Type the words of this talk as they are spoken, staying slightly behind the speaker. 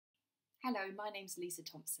Hello, my name's Lisa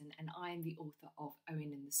Thompson and I am the author of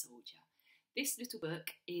Owen and the Soldier. This little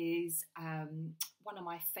book is one of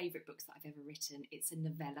my favourite books that I've ever written. It's a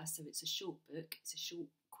novella, so it's a short book. It's a short,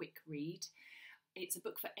 quick read. It's a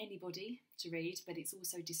book for anybody to read, but it's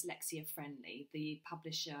also dyslexia friendly. The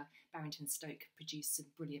publisher, Barrington Stoke, produced some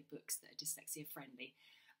brilliant books that are dyslexia friendly.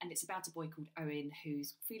 And it's about a boy called Owen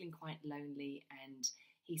who's feeling quite lonely, and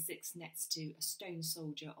he sits next to a stone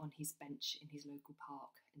soldier on his bench in his local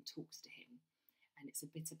park and talks to him. And it's a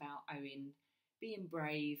bit about Owen being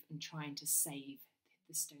brave and trying to save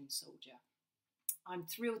the stone soldier. I'm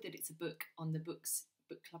thrilled that it's a book on the Book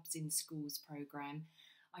Clubs in Schools programme.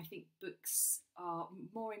 I think books are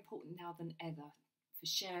more important now than ever for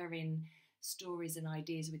sharing stories and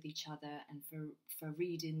ideas with each other, and for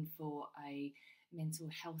reading for a mental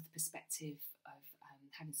health perspective of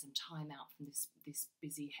having some time out from this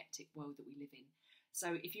busy, hectic world that we live in.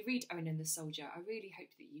 So if you read Owen and the Soldier, I really hope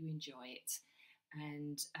that you enjoy it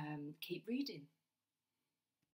and keep reading.